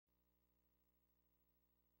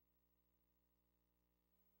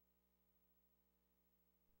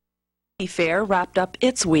Fair wrapped up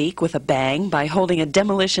its week with a bang by holding a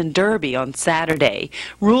demolition derby on Saturday.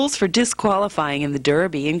 Rules for disqualifying in the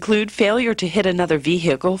derby include failure to hit another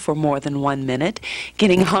vehicle for more than 1 minute,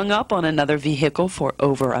 getting hung up on another vehicle for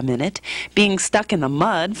over a minute, being stuck in the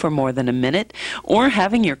mud for more than a minute, or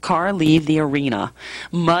having your car leave the arena.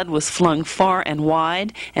 Mud was flung far and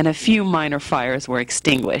wide, and a few minor fires were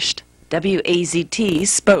extinguished. WAZT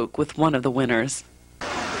spoke with one of the winners.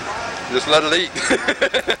 Just let it eat.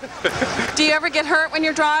 Do you ever get hurt when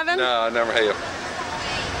you're driving? No, I never have.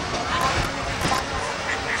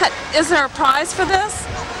 Is there a prize for this?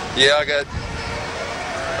 Yeah, I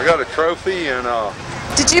got a trophy and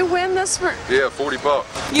Did you win this? yeah,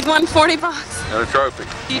 $40. You've won $40? And a trophy.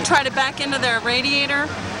 You try to back into their radiator?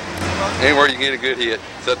 Anywhere you get a good hit,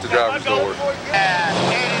 except the driver's door. And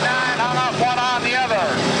 89 hung up one on the other.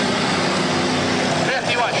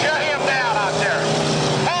 51, shut him down out there.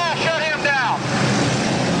 Shut him down.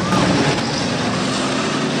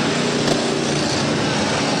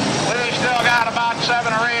 We still got about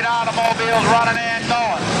 7 or 8 automobiles running and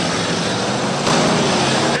going.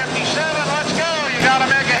 57, let's go. You got to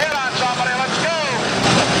make a hit on somebody. Let's go.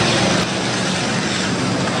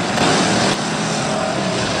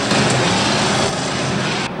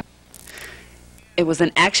 It was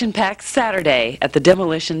an action-packed Saturday at the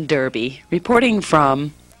Demolition Derby. Reporting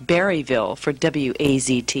from Berryville for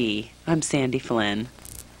WAZT, I'm Sandy Flynn.